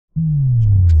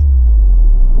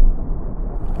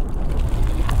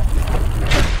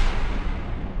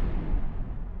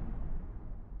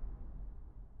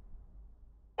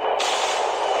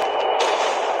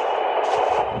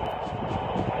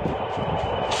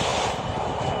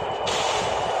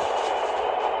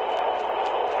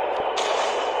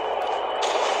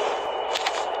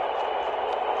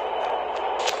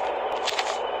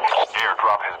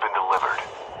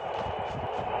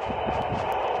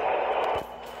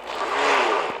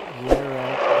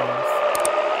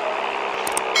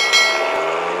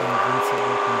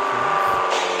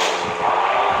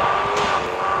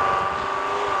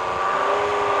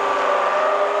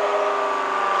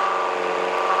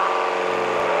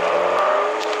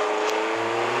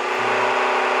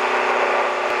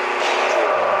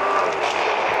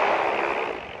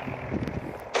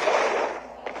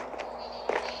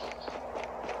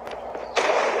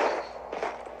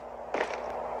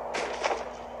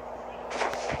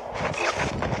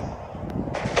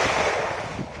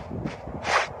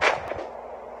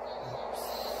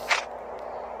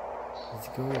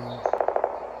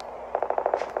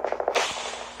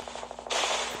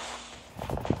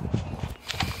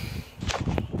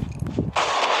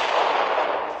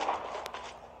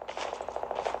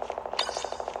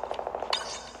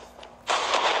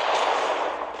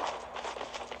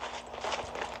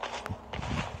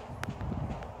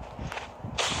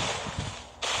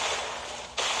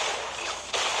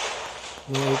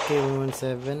No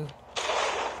AK-117.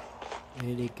 I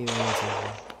need AK-117.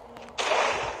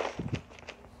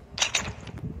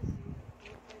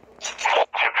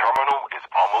 Chip terminal is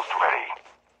almost ready.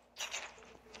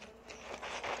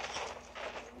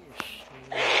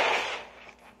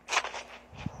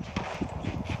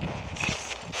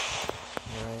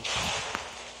 Alright.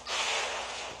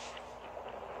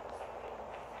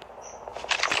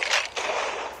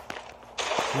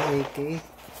 No AK.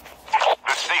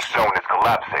 The safe zone is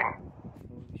collapsing.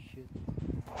 Holy shit.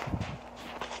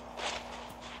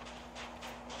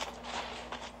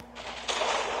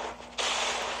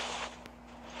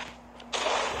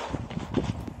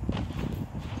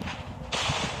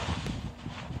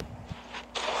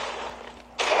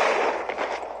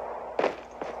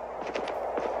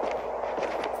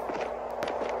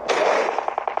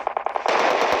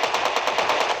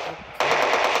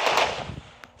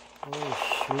 Oh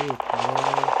shoot,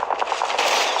 man.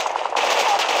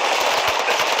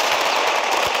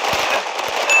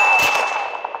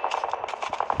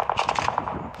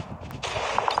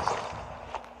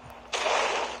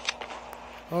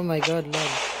 Oh my god,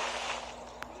 lad.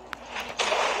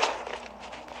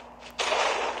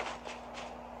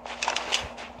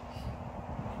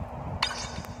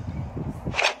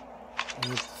 I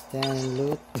need to stand and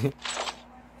loot.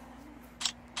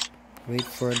 Wait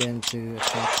for them to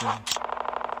attack me.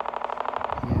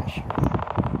 Yeah, sure.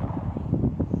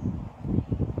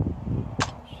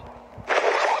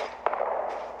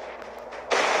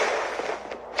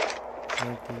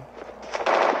 Okay.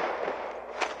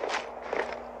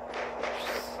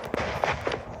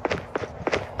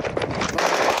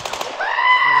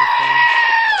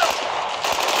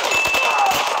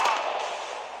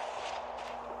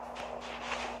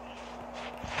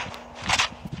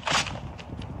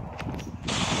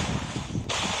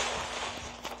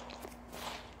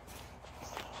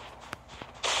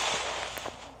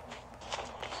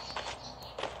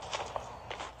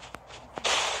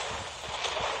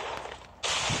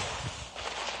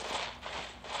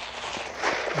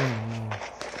 Oh no.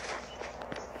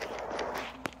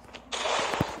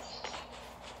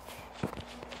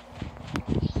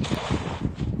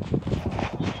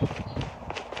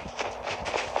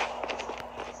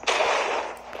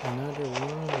 Another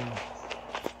one.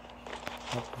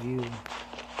 Top view.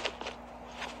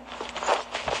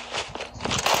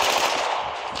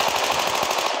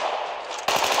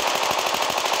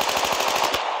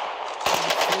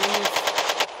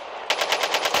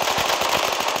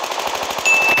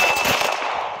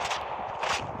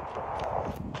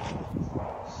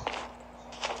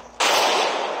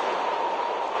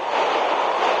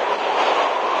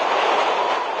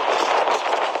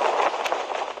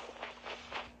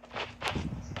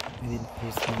 I didn't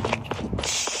face my danger.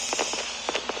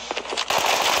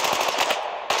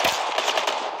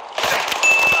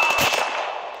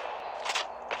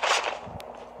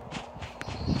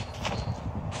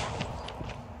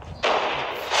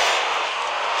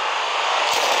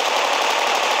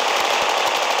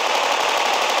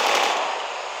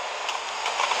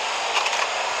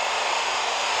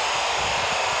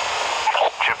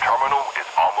 Chip terminal is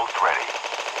almost ready.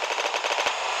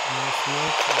 No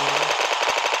smoke there.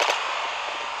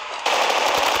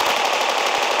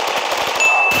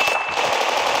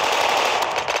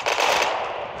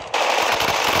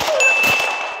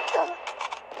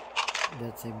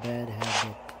 That's a bad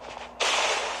habit.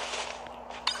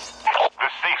 The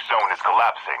safe zone is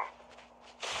collapsing.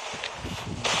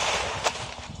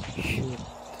 Shoot.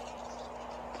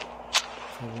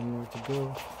 7 more to go.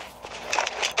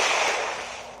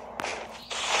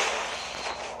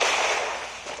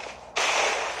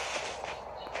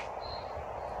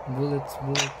 Bullets,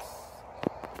 bullets.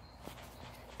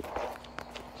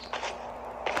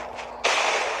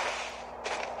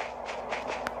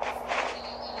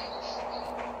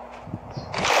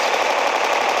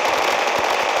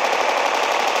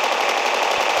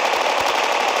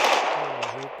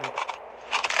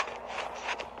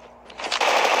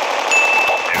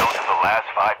 Down to the last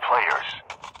 5 players.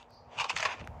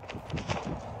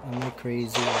 Am I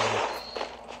crazy?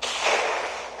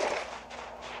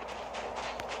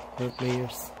 Or 4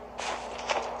 players.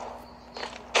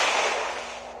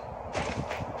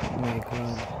 Oh my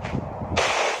god.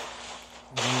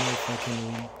 I don't know if I can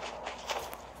win.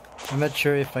 I'm not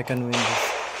sure if I can win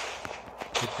this.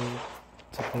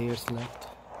 2 players left.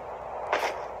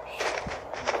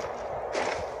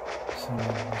 So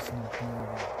it's not good.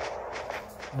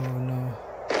 Oh no.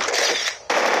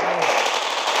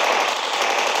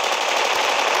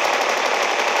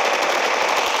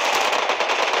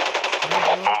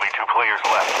 Only 2 players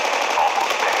left.